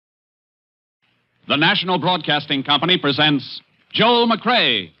The National Broadcasting Company presents Joel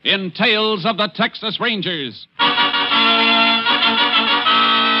McCrea in Tales of the Texas Rangers.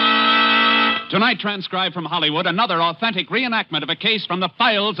 Tonight, transcribed from Hollywood, another authentic reenactment of a case from the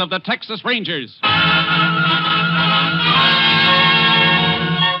files of the Texas Rangers.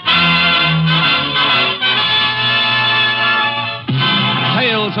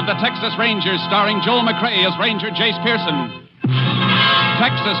 Tales of the Texas Rangers, starring Joel McCrea as Ranger Jace Pearson.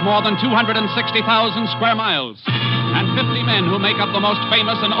 Texas, more than 260,000 square miles, and 50 men who make up the most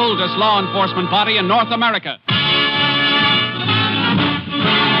famous and oldest law enforcement body in North America.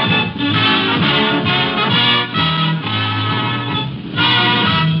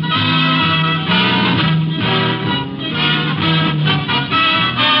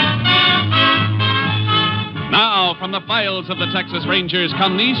 Now, from the files of the Texas Rangers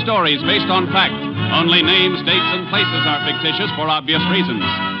come these stories based on fact. Only names, dates, and places are fictitious for obvious reasons.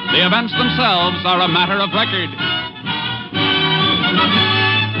 The events themselves are a matter of record.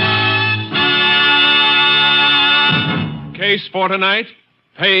 Case for tonight,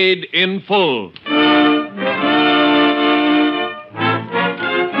 paid in full.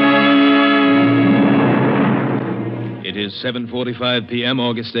 It is 7:45 p.m.,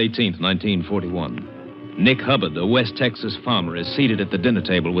 August 18th, 1941. Nick Hubbard, a West Texas farmer, is seated at the dinner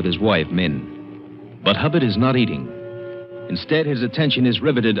table with his wife, Min. But Hubbard is not eating. Instead, his attention is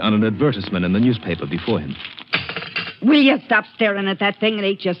riveted on an advertisement in the newspaper before him. Will you stop staring at that thing and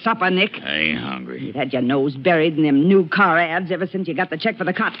eat your supper, Nick? I ain't hungry. You've had your nose buried in them new car ads ever since you got the check for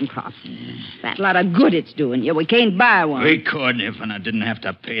the cotton crop. That lot of good it's doing you. We can't buy one. We couldn't if I didn't have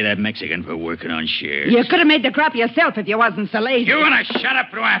to pay that Mexican for working on shares. You could have made the crop yourself if you wasn't so lazy. You want to shut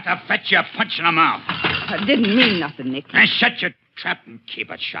up or do I have to fetch you a punch in the mouth? I didn't mean nothing, Nick. Now shut your trap and keep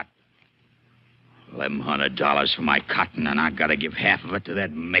it shut. $1,100 for my cotton, and I gotta give half of it to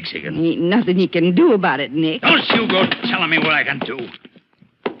that Mexican. Ain't nothing you can do about it, Nick. Don't you go telling me what I can do.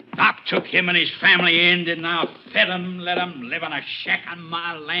 Doc took him and his family in, and now fed him, let him live in a shack on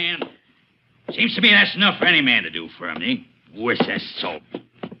my land. Seems to me that's enough for any man to do for him, eh? Worse, that's so.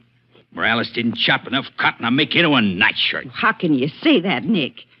 Morales didn't chop enough cotton to make into a nightshirt. How can you say that,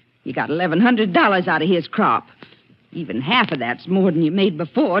 Nick? You got $1,100 out of his crop. Even half of that's more than you made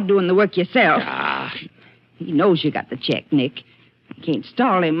before doing the work yourself. He knows you got the check, Nick. You can't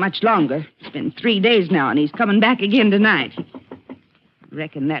stall him much longer. It's been 3 days now, and he's coming back again tonight.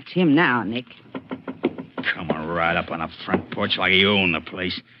 Reckon that's him now, Nick. Coming right up on the front porch like you own the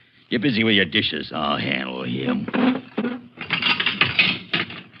place. You're busy with your dishes. I'll handle him.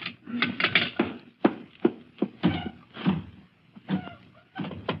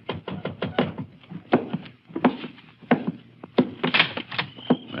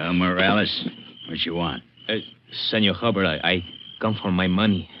 Well, Morales, what you want? Senor Hubbard, I come for my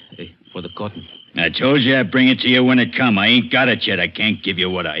money for the cotton. I told you I'd bring it to you when it come. I ain't got it yet. I can't give you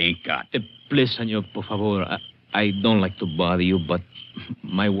what I ain't got. Please, senor, por favor. I don't like to bother you, but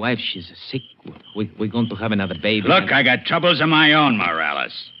my wife, she's sick. We're going to have another baby. Look, I got troubles of my own,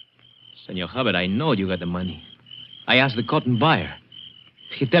 Morales. Senor Hubbard, I know you got the money. I asked the cotton buyer.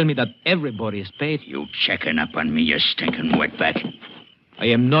 He tell me that everybody is paid. You checking up on me, you stinking wetback. I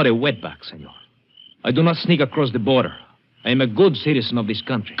am not a wetback, senor. I do not sneak across the border. I am a good citizen of this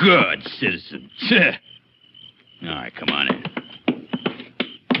country. Good citizen. All right, come on in.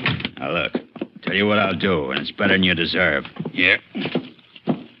 Now, look, tell you what I'll do, and it's better than you deserve. Here.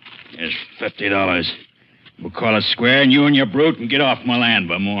 Here's $50. We'll call it square, and you and your brute can get off my land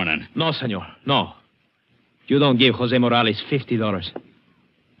by morning. No, senor, no. You don't give Jose Morales $50.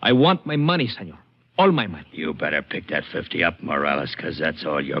 I want my money, senor. All my money. You better pick that 50 up, Morales, because that's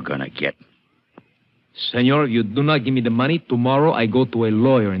all you're going to get. Senor, you do not give me the money, tomorrow I go to a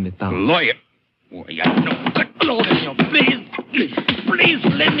lawyer in the town. Lawyer? Well, you got no... No, senor, please. Please,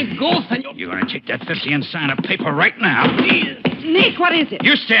 let me go, senor. You're going to take that 50 and sign a paper right now. Please. Nick, what is it?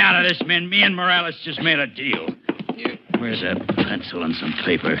 You stay out of this, man. Me and Morales just made a deal. Where's that pencil and some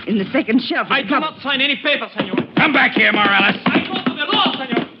paper? In the second shelf. I do not sign any paper, senor. Come back here, Morales. I go to the law,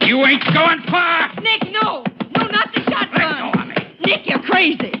 senor. You ain't going far. Nick, no. No, not the shotgun. Let go of me. Nick, you're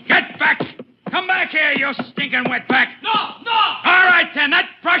crazy. Get back. Come back here, you stinking wetback. No. All right, then. That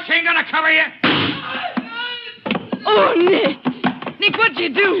brush ain't going to cover you. Oh, Nick. Nick, what'd you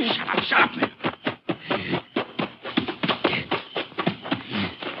do? Shut up, man.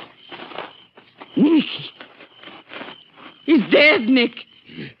 Nick. He's dead, Nick.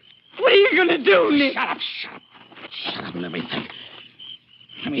 What are you going to do, Nick? Shut up. Shut up and let me think.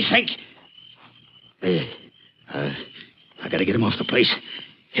 I got to get him off the place.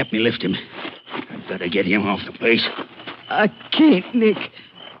 Help me lift him. I better get him off the place. I can't, Nick.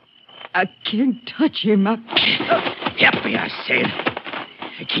 I can't touch him. Yuppie, I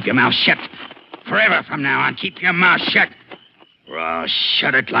said. Keep your mouth shut. Forever from now on, keep your mouth shut. Or I'll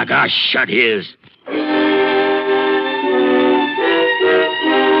shut it like I shut his.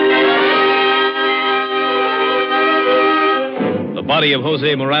 The body of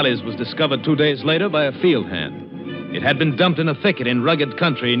Jose Morales was discovered 2 days later by a field hand. It had been dumped in a thicket in rugged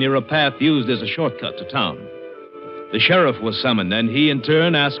country near a path used as a shortcut to town. The sheriff was summoned, and he, in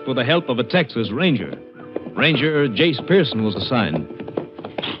turn, asked for the help of a Texas ranger. Ranger Jace Pearson was assigned.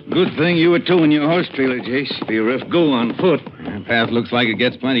 Good thing you were towing your horse trailer, Jace. Be a rough go on foot. That path looks like it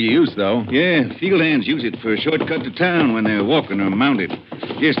gets plenty of use, though. Yeah, field hands use it for a shortcut to town when they're walking or mounted.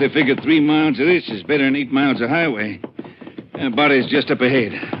 Guess they figure 3 miles of this is better than 8 miles of highway. Body's just up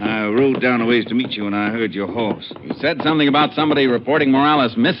ahead. I rode down a ways to meet you when I heard your horse. You said something about somebody reporting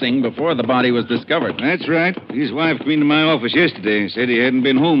Morales missing before the body was discovered. That's right. His wife came to my office yesterday and said he hadn't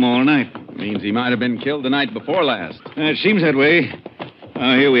been home all night. Means he might have been killed the night before last. It seems that way.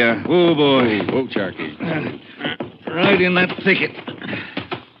 Oh, here we are. Whoa, boy. Whoa, Sharky. Right in that thicket.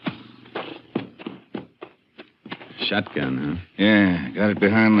 Shotgun, huh? Yeah, got it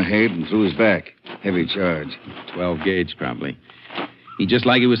behind the head and through his back. Heavy charge. 12 gauge, probably. He just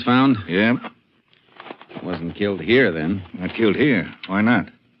like he was found? Yeah. Wasn't killed here, then. Not killed here. Why not?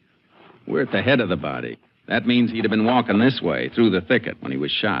 We're at the head of the body. That means he'd have been walking this way, through the thicket, when he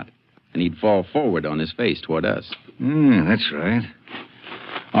was shot. And he'd fall forward on his face toward us. Yeah, that's right.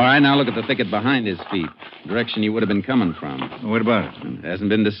 All right, now look at the thicket behind his feet. Direction he would have been coming from. What about it? It hasn't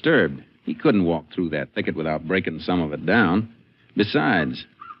been disturbed. He couldn't walk through that thicket without breaking some of it down. Besides,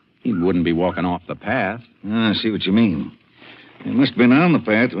 he wouldn't be walking off the path. I see what you mean. He must have been on the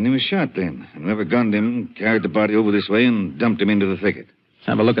path when he was shot then. Whoever gunned him carried the body over this way and dumped him into the thicket. Let's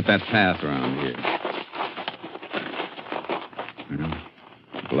have a look at that path around here. Well,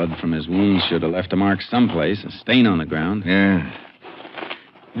 blood from his wounds should have left a mark someplace, a stain on the ground. Yeah.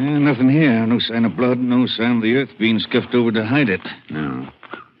 Nothing here. No sign of blood, no sign of the earth being scuffed over to hide it. No.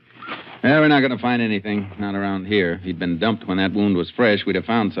 Well, we're not going to find anything. Not around here. If he'd been dumped when that wound was fresh, we'd have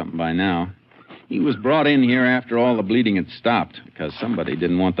found something by now. He was brought in here after all the bleeding had stopped because somebody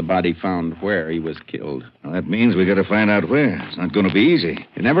didn't want the body found where he was killed. Well, that means we got to find out where. It's not going to be easy.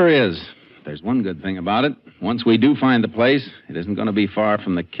 It never is. There's one good thing about it. Once we do find the place, it isn't going to be far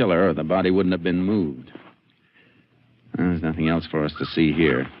from the killer or the body wouldn't have been moved. There's nothing else for us to see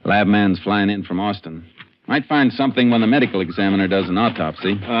here. Lab man's flying in from Austin. Might find something when the medical examiner does an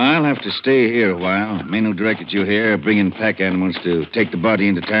autopsy. I'll have to stay here a while. Men who directed you here are bringing pack animals to take the body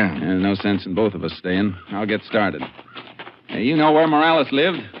into town. There's no sense in both of us staying. I'll get started. Hey, you know where Morales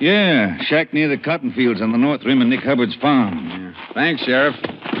lived? Yeah, shack near the cotton fields on the north rim of Nick Hubbard's farm. Yeah. Thanks, Sheriff.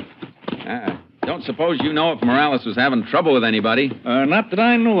 Don't suppose you know if Morales was having trouble with anybody? Not that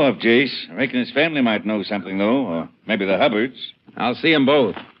I know of, Jace. I reckon his family might know something, though. Or maybe the Hubbards. I'll see them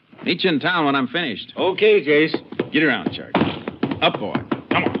both. Meet you in town when I'm finished. Okay, Jace. Get around, Sharky. Up, boy.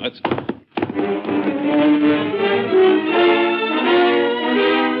 Come on, let's go.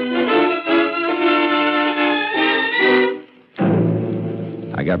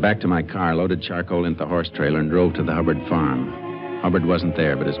 I got back to my car, loaded charcoal into the horse trailer, and drove to the Hubbard farm. Hubbard wasn't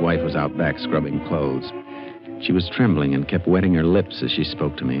there, but his wife was out back scrubbing clothes. She was trembling and kept wetting her lips as she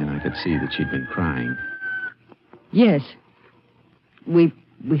spoke to me, and I could see that she'd been crying. Yes. We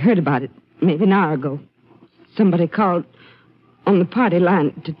heard about it maybe an hour ago. Somebody called on the party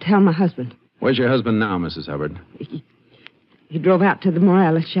line to tell my husband. Where's your husband now, Mrs. Hubbard? He drove out to the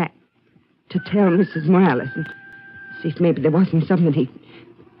Morales shack to tell Mrs. Morales and see if maybe there wasn't something he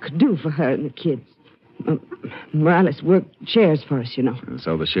could do for her and the kids. Morales worked shares for us, you know. And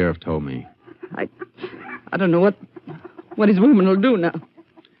so the sheriff told me. I don't know what his woman will do now.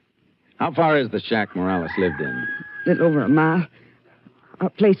 How far is the shack Morales lived in? A little over a mile. Our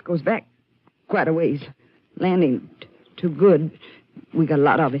place goes back quite a ways. Land ain't too good. We got a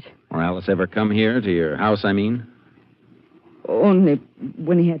lot of it. Morales ever come here to your house, I mean? Only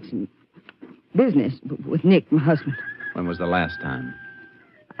when he had some business with Nick, my husband. When was the last time?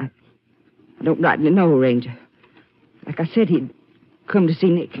 I don't rightly know, Ranger. Like I said, he'd come to see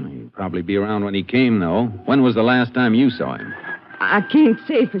Nick. He'd probably be around when he came, though. When was the last time you saw him? I can't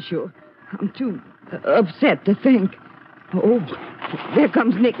say for sure. I'm too upset to think. Oh, there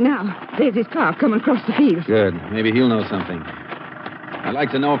comes Nick now. There's his car coming across the field. Good. Maybe he'll know something. I'd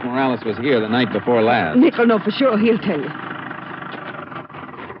like to know if Morales was here the night before last. Nick will know for sure. He'll tell you.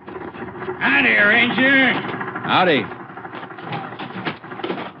 Howdy, Ranger. Howdy.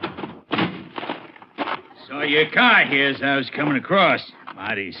 Saw your car here as I was coming across.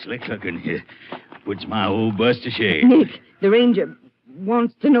 Mighty slick looking. Puts my old bust to shame. Nick, the Ranger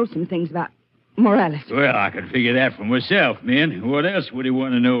wants to know some things about Morales. Well, I could figure that for myself, man. What else would he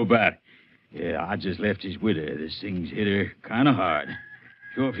want to know about? Yeah, I just left his widow. This thing's hit her kind of hard.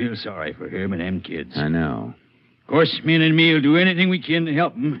 Sure feel sorry for him and them kids. I know. Of course, Min and me'll do anything we can to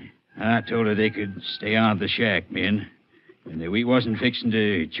help them. I told her they could stay on at the shack, Min. And that we wasn't fixing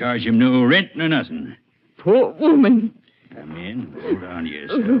to charge him no rent nor nothing. Poor woman. Come in. Hold on to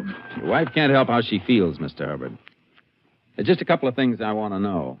yourself. Your wife can't help how she feels, Mr. Hubbard. There's just a couple of things I want to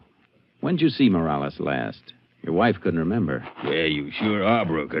know. When'd you see Morales last? Your wife couldn't remember. Yeah, you sure are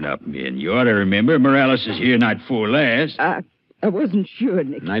broken up, Min. You ought to remember Morales is here night before last. I wasn't sure,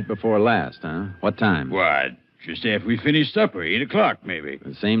 Nick. Night before last, huh? What time? What? Just after we finished supper, 8 o'clock, maybe.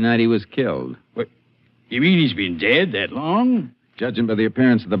 The same night he was killed. What? You mean he's been dead that long? Judging by the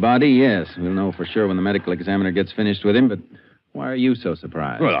appearance of the body, yes. We'll know for sure when the medical examiner gets finished with him, but why are you so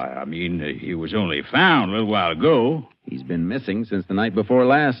surprised? Well, I mean, he was only found a little while ago. He's been missing since the night before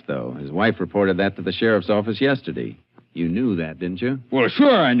last, though. His wife reported that to the sheriff's office yesterday. You knew that, didn't you? Well,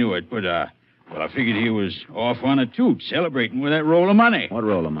 sure I knew it, but, I figured he was off on a toot, celebrating with that roll of money. What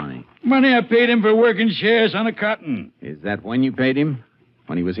roll of money? Money I paid him for working shares on the cotton. Is that when you paid him?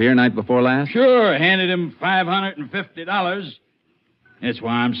 When he was here night before last? Sure, I handed him $550. That's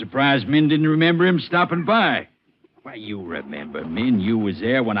why I'm surprised Min didn't remember him stopping by. Why, you remember, Min. You was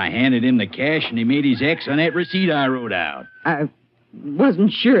there when I handed him the cash and he made his X on that receipt I wrote out. I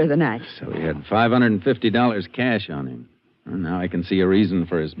wasn't sure the night. So he had $550 cash on him. Well, now I can see a reason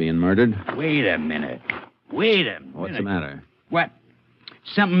for his being murdered. Wait a minute. What's the matter? What?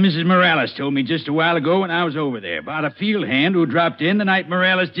 Something Mrs. Morales told me just a while ago when I was over there about a field hand who dropped in the night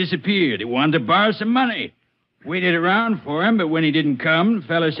Morales disappeared. He wanted to borrow some money. Waited around for him, but when he didn't come, the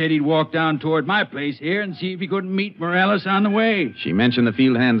fella said he'd walk down toward my place here and see if he couldn't meet Morales on the way. She mentioned the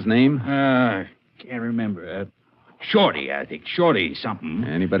field hand's name? Can't remember. Shorty, I think. Shorty something.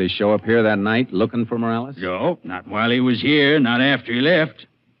 Anybody show up here that night looking for Morales? No, not while he was here, not after he left.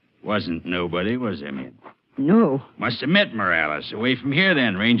 Wasn't nobody, was there, Min? No. Must have met Morales away from here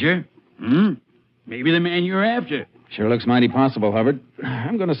then, Ranger. Maybe the man you're after. Sure looks mighty possible, Hubbard.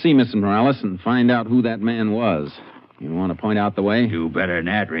 I'm going to see Mrs. Morales and find out who that man was. You want to point out the way? Do better than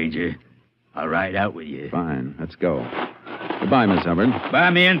that, Ranger. I'll ride out with you. Fine. Let's go. Goodbye, Miss Hubbard.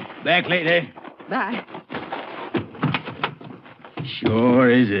 Bye, Min. Back later. Bye. Sure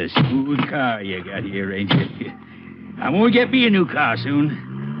is a smooth car you got here, Ranger. I'm going to get me a new car soon.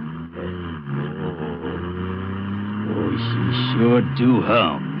 Oh, she sure do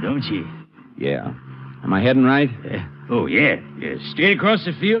hum, don't she? Yeah. Am I heading right? Yeah. Straight across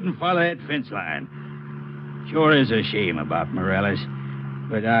the field and follow that fence line. Sure is a shame about Morales.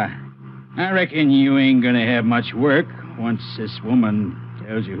 But, I reckon you ain't gonna have much work once this woman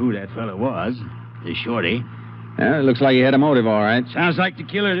tells you who that fella was. The Shorty. Yeah, it looks like he had a motive, all right. Sounds like the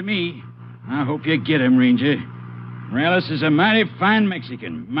killer to me. I hope you get him, Ranger. Morales is a mighty fine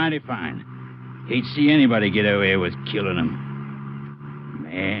Mexican. Mighty fine. Hate to see anybody get away with killing him.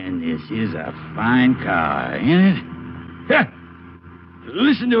 Man, this is a fine car, ain't it? Ha!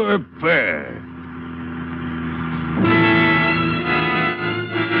 Listen to her purr.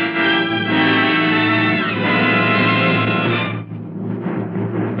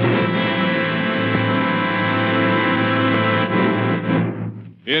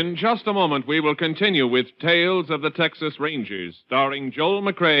 In just a moment, we will continue with Tales of the Texas Rangers, starring Joel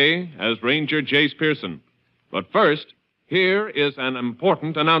McCrae as Ranger Jace Pearson. But first, here is an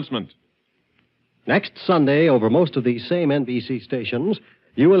important announcement. Next Sunday, over most of these same NBC stations,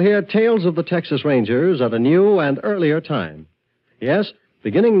 you will hear Tales of the Texas Rangers at a new and earlier time. Yes,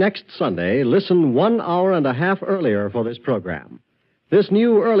 beginning next Sunday, listen 1 hour and a half earlier for this program. This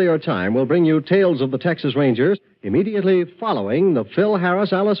new earlier time will bring you Tales of the Texas Rangers immediately following the Phil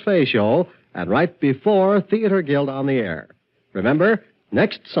Harris-Alice Faye show and right before Theater Guild on the Air. Remember,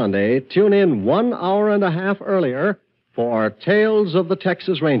 next Sunday, tune in 1 hour and a half earlier for Tales of the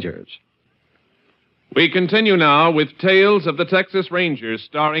Texas Rangers. We continue now with Tales of the Texas Rangers,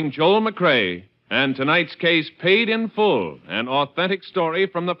 starring Joel McCrae, and tonight's case, Paid in Full, an authentic story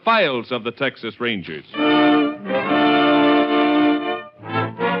from the files of the Texas Rangers.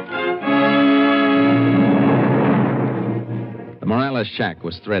 The Morales shack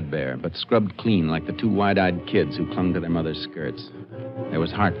was threadbare, but scrubbed clean like the two wide-eyed kids who clung to their mother's skirts. There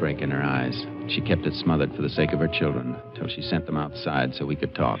was heartbreak in her eyes. She kept it smothered for the sake of her children, till she sent them outside so we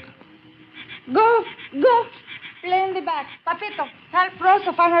could talk. Go. Play in the back. Papito, help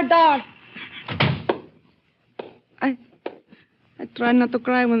Rosa find her doll. I try not to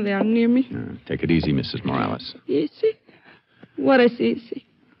cry when they are near me. Take it easy, Mrs. Morales. Easy? What is easy?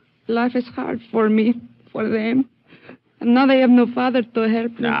 Life is hard for me, for them. And now they have no father to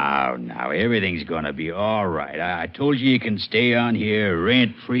help them. Now, everything's going to be all right. I told you can stay on here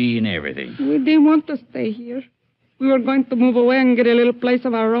rent-free and everything. We didn't want to stay here. We were going to move away and get a little place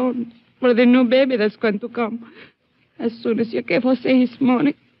of our own for the new baby that's going to come. As soon as you gave Jose his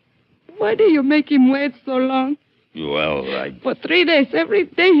money. Why do you make him wait so long? Well, For 3 days, every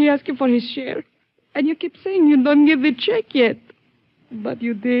day he asked you for his share. And you keep saying you don't give the check yet. But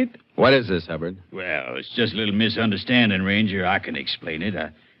you did. What is this, Hubbard? Well, it's just a little misunderstanding, Ranger. I can explain it.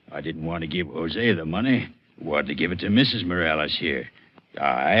 I didn't want to give Jose the money. I wanted to give it to Mrs. Morales here.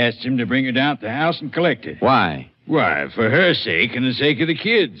 I asked him to bring her down to the house and collect it. Why? Why, for her sake and the sake of the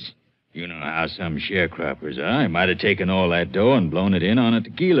kids. You know how some sharecroppers are. He might have taken all that dough and blown it in on a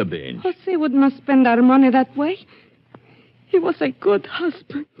tequila binge. Jose would not spend our money that way. He was a good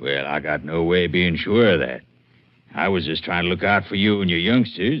husband. Well, I got no way of being sure of that. I was just trying to look out for you and your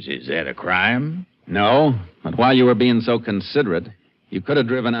youngsters. Is that a crime? No, but while you were being so considerate, you could have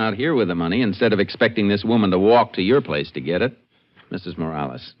driven out here with the money instead of expecting this woman to walk to your place to get it. Mrs.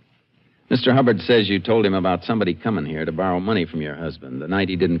 Morales, Mr. Hubbard says you told him about somebody coming here to borrow money from your husband the night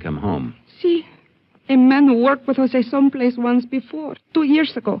he didn't come home. See, a man who worked with Jose someplace once before, 2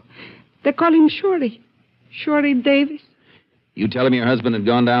 years ago. They call him Shorty. Shorty Davis. You tell him your husband had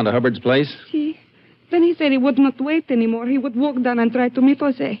gone down to Hubbard's place? See, then he said he would not wait anymore. He would walk down and try to meet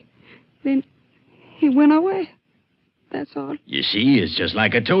Jose. Then he went away. That's all. You see, it's just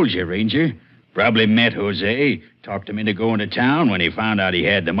like I told you, Ranger. Probably met Jose, talked him into going to town when he found out he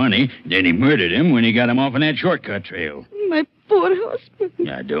had the money. Then he murdered him when he got him off on that shortcut trail. My poor husband.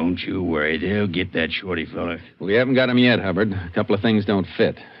 Now, don't you worry. They'll get that Shorty fella. We haven't got him yet, Hubbard. A couple of things don't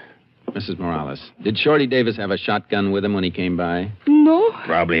fit. Mrs. Morales, did Shorty Davis have a shotgun with him when he came by? No.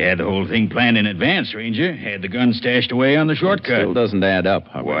 Probably had the whole thing planned in advance, Ranger. Had the gun stashed away on the shortcut. It still doesn't add up,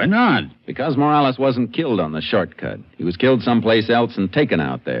 Hubbard. Why not? Because Morales wasn't killed on the shortcut. He was killed someplace else and taken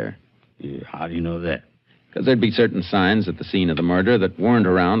out there. How do you know that? Because there'd be certain signs at the scene of the murder that weren't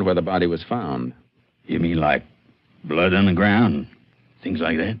around where the body was found. You mean like blood on the ground? Things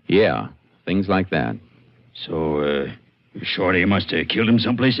like that? Yeah, things like that. So, Shorty must have killed him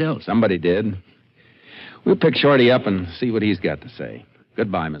someplace else. Somebody did. We'll pick Shorty up and see what he's got to say.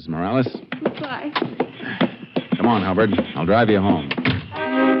 Goodbye, Miss Morales. Goodbye. Come on, Hubbard. I'll drive you home.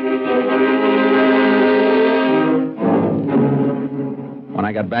 When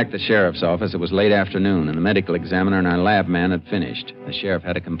I got back to the sheriff's office, it was late afternoon, and the medical examiner and our lab man had finished. The sheriff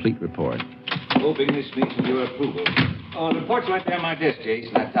had a complete report. Hoping this meets with your approval. Oh, the report's right there on my desk, Chase,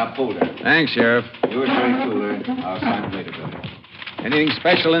 in that top folder. Thanks, Sheriff. Yours very truly. I'll sign it later, brother. Anything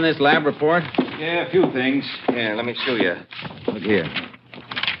special in this lab report? Yeah, a few things. Here, let me show you. Look here.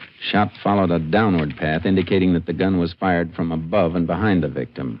 Shot followed a downward path, indicating that the gun was fired from above and behind the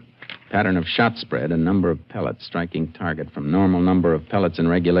victim. Pattern of shot spread, a number of pellets striking target from normal number of pellets in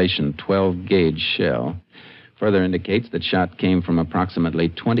regulation 12-gauge shell. Further indicates that shot came from approximately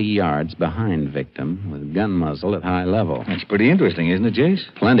 20 yards behind victim with gun muzzle at high level. That's pretty interesting, isn't it, Jace?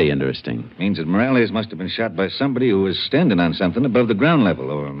 Plenty interesting. Means that Morales must have been shot by somebody who was standing on something above the ground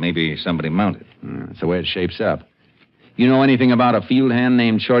level, or maybe somebody mounted. That's the way it shapes up. You know anything about a field hand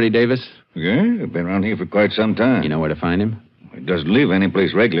named Shorty Davis? Yeah, I've been around here for quite some time. You know where to find him? He doesn't live any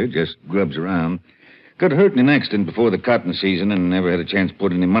place regular, just grubs around. Got hurt in an accident before the cotton season and never had a chance to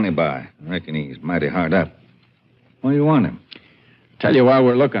put any money by. I reckon he's mighty hard up. Why do you want him? Tell you while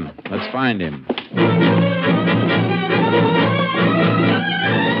we're looking. Let's find him.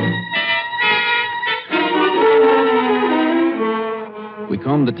 We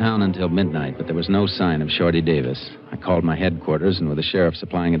combed the town until midnight, but there was no sign of Shorty Davis. I called my headquarters, and with the sheriff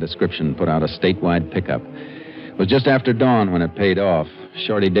supplying a description, put out a statewide pickup. It was just after dawn when it paid off.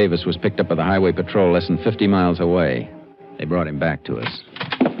 Shorty Davis was picked up by the highway patrol less than 50 miles away. They brought him back to us.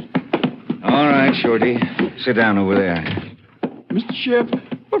 All right, Shorty. Sit down over there. Mr. Sheriff,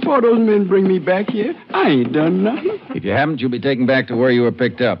 what for those men bring me back here? I ain't done nothing. If you haven't, you'll be taken back to where you were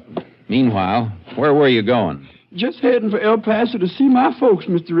picked up. Meanwhile, where were you going? Just heading for El Paso to see my folks,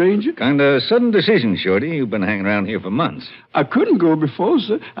 Mr. Ranger. Kind of sudden decision, Shorty. You've been hanging around here for months. I couldn't go before,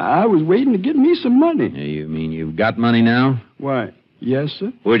 sir. I was waiting to get me some money. You mean you've got money now? Why, yes,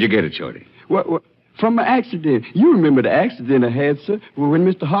 sir. Where'd you get it, Shorty? What? From my accident. You remember the accident I had, sir, when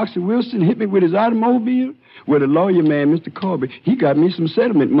Mr. Hoxie Wilson hit me with his automobile? Well, the lawyer man, Mr. Corby, he got me some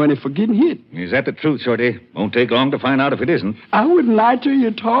settlement money for getting hit. Is that the truth, Shorty? Won't take long to find out if it isn't. I wouldn't lie to you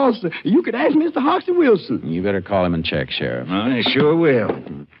at all, sir. You could ask Mr. Hoxie Wilson. You better call him and check, Sheriff. I sure will.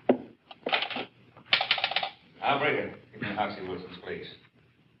 I'll bring it. Give me Hoxie Wilson's place.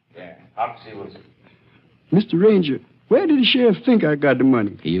 Yeah, Hoxie Wilson. Mr. Ranger, where did the sheriff think I got the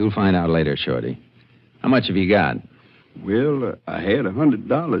money? You'll find out later, Shorty. How much have you got? Well, I had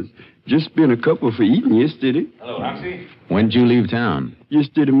 $100. Just spent a couple for eating yesterday. Hello, Hoxie. When'd you leave town?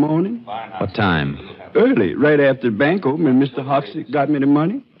 Yesterday morning. What time? Early, right after the bank opened, and Mr. Hoxie got me the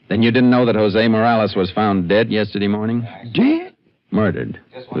money. Then you didn't know that Jose Morales was found dead yesterday morning? Dead? Murdered.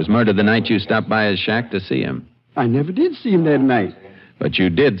 He was murdered the night you stopped by his shack to see him. I never did see him that night. But you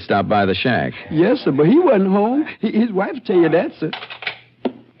did stop by the shack. Yes, sir, but he wasn't home. His wife tell you that, sir.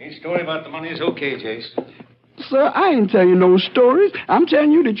 His story about the money is okay, Jace. Sir, I ain't telling you no stories. I'm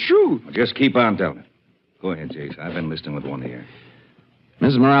telling you the truth. Well, just keep on telling it. Go ahead, Jace. I've been listening with one ear.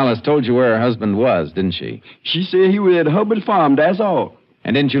 Mrs. Morales told you where her husband was, didn't she? She said he was at Hubbard Farm, that's all.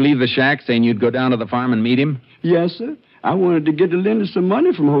 And didn't you leave the shack saying you'd go down to the farm and meet him? Yes, sir. I wanted to get to lend some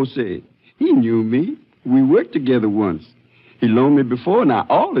money from Jose. He knew me. We worked together once. He loaned me before, and I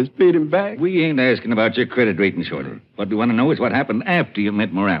always paid him back. We ain't asking about your credit rating, Shorty. What we want to know is what happened after you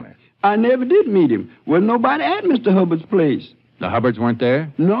met Morales. I never did meet him. Wasn't nobody at Mr. Hubbard's place. The Hubbards weren't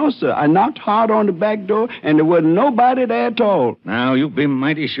there? No, sir. I knocked hard on the back door, and there wasn't nobody there at all. Now, you've been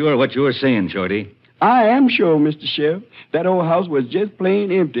mighty sure what you were saying, Shorty. I am sure, Mr. Sheriff. That old house was just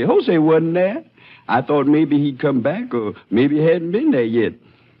plain empty. Jose wasn't there. I thought maybe he'd come back, or maybe he hadn't been there yet.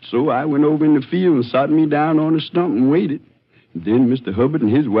 So I went over in the field and sat me down on a stump and waited. Then Mr. Hubbard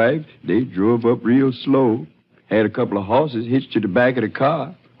and his wife, they drove up real slow. Had a couple of horses hitched to the back of the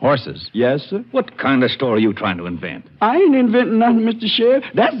car. Horses? Yes, sir. What kind of story are you trying to invent? I ain't inventing nothing, Mr. Sheriff.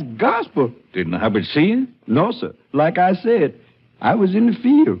 That's gospel. Didn't Hubbard see you? No, sir. Like I said, I was in the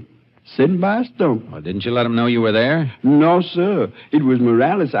field, sitting by a stump. Well, didn't you let him know you were there? No, sir. It was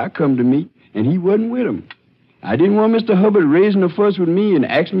Morales I come to meet, and he wasn't with him. I didn't want Mr. Hubbard raising a fuss with me and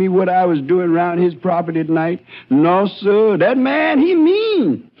asking me what I was doing around his property at night. No, sir. That man, he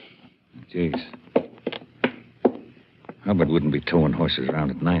mean. Jeez. Hubbard wouldn't be towing horses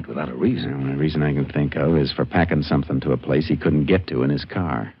around at night without a reason. The only reason I can think of is for packing something to a place he couldn't get to in his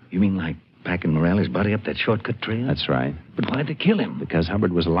car. You mean like packing Morales' body up that shortcut trail? That's right. But why'd they kill him? Because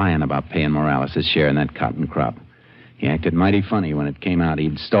Hubbard was lying about paying Morales his share in that cotton crop. He acted mighty funny when it came out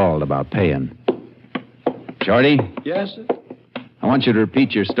he'd stalled about paying. Shorty? Yes, sir? I want you to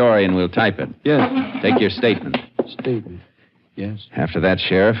repeat your story and we'll type it. Yes. Take your statement. Statement. Yes. After that,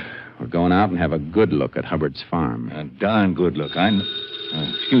 Sheriff, we're going out and have a good look at Hubbard's farm. A darn good look.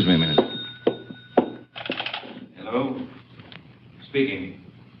 Excuse me a minute. Hello? Speaking.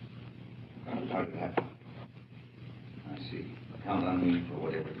 How did it happen? I see. Count on me for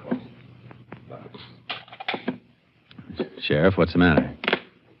whatever it costs. Sheriff, what's the matter?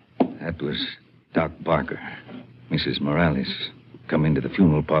 That was Doc Barker. Mrs. Morales come into the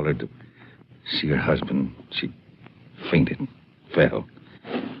funeral parlor to see her husband. She fainted, fell.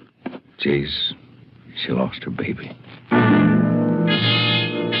 Jace, she lost her baby.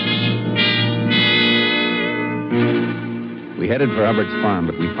 We headed for Hubbard's farm,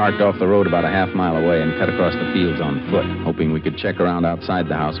 but we parked off the road about a half mile away and cut across the fields on foot, hoping we could check around outside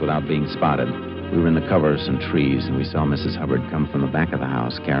the house without being spotted. We were in the cover of some trees, and we saw Mrs. Hubbard come from the back of the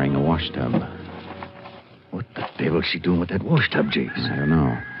house carrying a wash tub. What the devil's she doing with that wash tub, Jace? I don't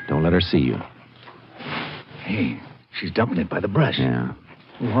know. Don't let her see you. Hey, she's dumping it by the brush. Yeah.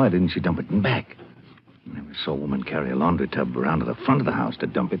 Well, why didn't she dump it in back? I never saw a woman carry a laundry tub around to the front of the house to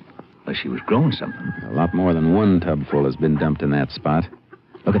dump it unless she was growing something. A lot more than one tub full has been dumped in that spot.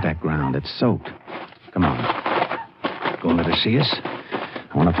 Look at that ground. It's soaked. Come on. Gonna let her see us?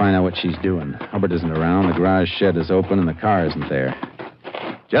 I want to find out what she's doing. Hubbard isn't around. The garage shed is open, and the car isn't there.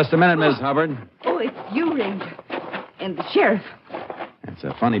 Just a minute, Miss Hubbard. Oh, it's you, Ranger. And the sheriff. It's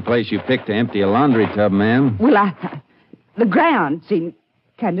a funny place you picked to empty a laundry tub, ma'am. Well, the ground seemed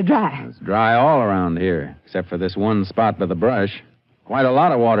kind of dry. It's dry all around here, except for this one spot by the brush. Quite a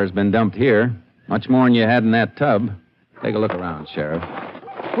lot of water's been dumped here. Much more than you had in that tub. Take a look around, Sheriff.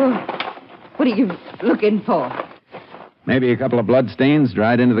 Well, what are you looking for? Maybe a couple of bloodstains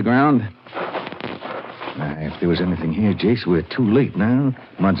dried into the ground. If there was anything here, Jace, we're too late now.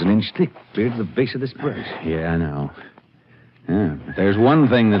 Mud's an inch thick, clear to the base of this brush. Yeah, I know. Yeah, but there's one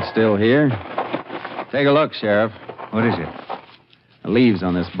thing that's still here. Take a look, Sheriff. What is it? The leaves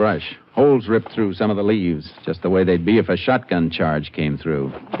on this brush. Holes ripped through some of the leaves, just the way they'd be if a shotgun charge came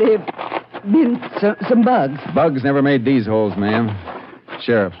through. There've been some bugs. Bugs never made these holes, ma'am.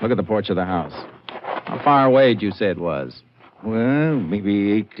 Sheriff, look at the porch of the house. How far away did you say it was? Well,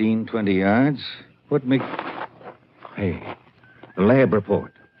 maybe 18, 20 yards. What make... Hey, the lab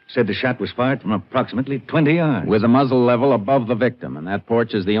report said the shot was fired from approximately 20 yards. With the muzzle level above the victim, and that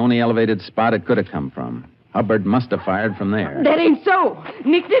porch is the only elevated spot it could have come from. Hubbard must have fired from there. That ain't so.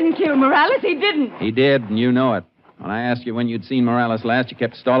 Nick didn't kill Morales. He didn't. He did, and you know it. When I asked you when you'd seen Morales last, you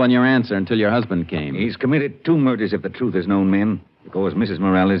kept stalling your answer until your husband came. He's committed 2 murders if the truth is known, men. Because Mrs.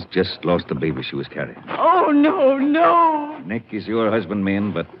 Morales just lost the baby she was carrying. Oh, no. Nick is your husband,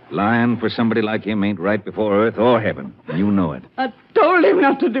 men, but lying for somebody like him ain't right before earth or heaven. You know it. I told him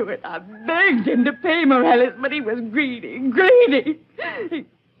not to do it. I begged him to pay Morales, but he was greedy.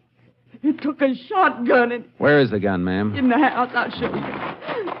 He took a shotgun and... Where is the gun, ma'am? In the house. I'll show you.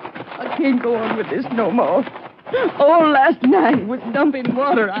 I can't go on with this no more. All last night he was dumping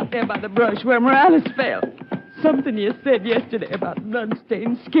water out there by the brush where Morales fell. Something you said yesterday about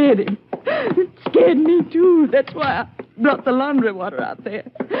bloodstains scared him. It scared me, too. That's why I brought the laundry water out there.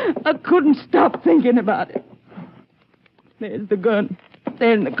 I couldn't stop thinking about it. There's the gun.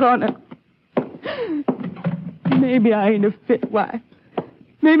 There in the corner. Maybe I ain't a fit wife.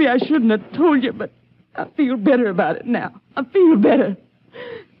 Maybe I shouldn't have told you, but I feel better about it now. I feel better.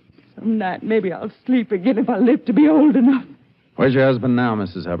 Some night maybe I'll sleep again if I live to be old enough. Where's your husband now,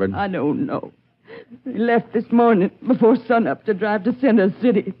 Mrs. Hubbard? I don't know. He left this morning before sunup to drive to Center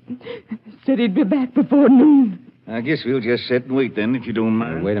City. Said he'd be back before noon. I guess we'll just sit and wait then, if you don't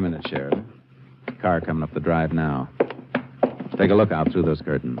mind. Wait a minute, Sheriff. Car coming up the drive now. Take a look out through those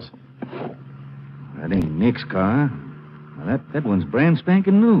curtains. That ain't Nick's car. Now, that one's brand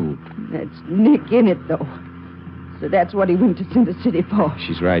spanking new. That's Nick in it, though. So that's what he went to Center City for.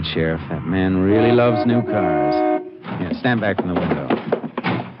 She's right, Sheriff. That man really loves new cars. Here, stand back from the window.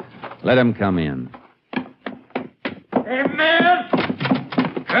 Let him come in. Hey, man!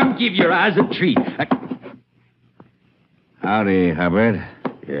 Come give your eyes a treat. Howdy, Hubbard.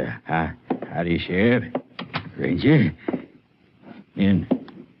 Yeah, howdy, Sheriff. Ranger. And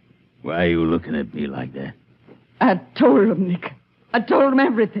why are you looking at me like that? I told him, Nick. I told him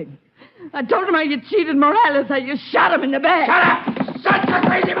everything. I told him how you cheated Morales, how you shot him in the back. Shut up! Shut your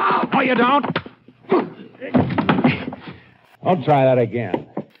crazy mouth! No, you don't. Don't try that again.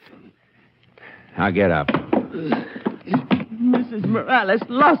 Now get up. Mrs. Morales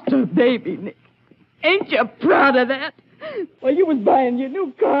lost her baby, Nick. Ain't you proud of that? While you was buying your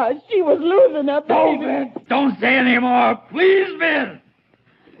new car, she was losing her baby. Ben, don't say any more. Please, Ben.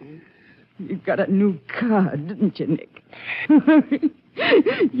 You got a new car, didn't you, Nick?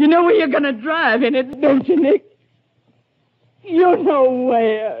 You know where you're going to drive in it, don't you, Nick? You know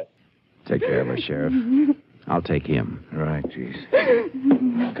where. Take care of her, Sheriff. I'll take him. Right,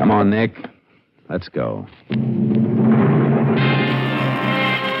 jeez. Come on, Nick. Let's go.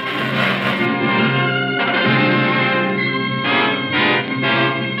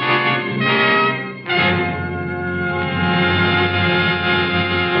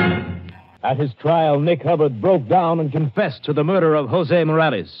 At his trial, Nick Hubbard broke down and confessed to the murder of Jose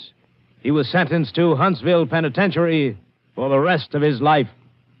Morales. He was sentenced to Huntsville Penitentiary for the rest of his life.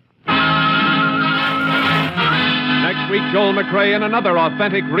 Next week, Joel McCrea in another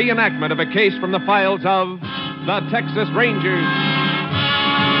authentic reenactment of a case from the files of the Texas Rangers.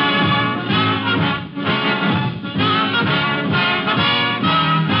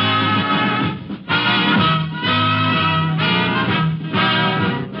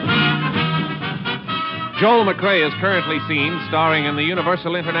 Joel McCrea is currently seen starring in the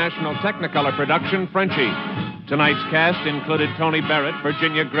Universal International Technicolor production Frenchie. Tonight's cast included Tony Barrett,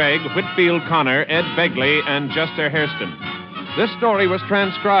 Virginia Gregg, Whitfield Connor, Ed Begley, and Juster Hairston. This story was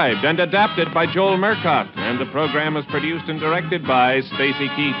transcribed and adapted by Joel Murcott, and the program was produced and directed by Stacy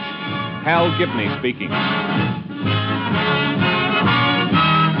Keach. Hal Gibney speaking.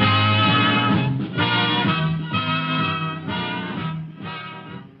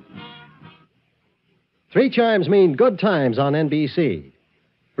 Three chimes mean good times on NBC.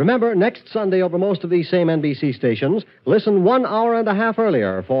 Remember, next Sunday over most of these same NBC stations, listen 1 hour and a half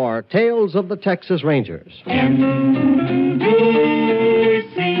earlier for Tales of the Texas Rangers. And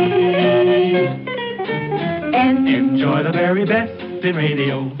enjoy the very best in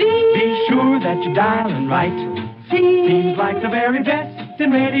radio. Be sure that you're dialing right. Seems like the very best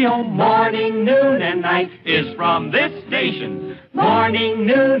in radio. Morning, noon, and night is from this station. Morning,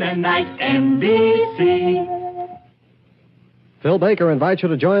 noon, and night, NBC. Phil Baker invites you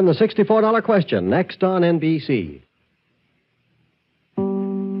to join the $64 question next on NBC.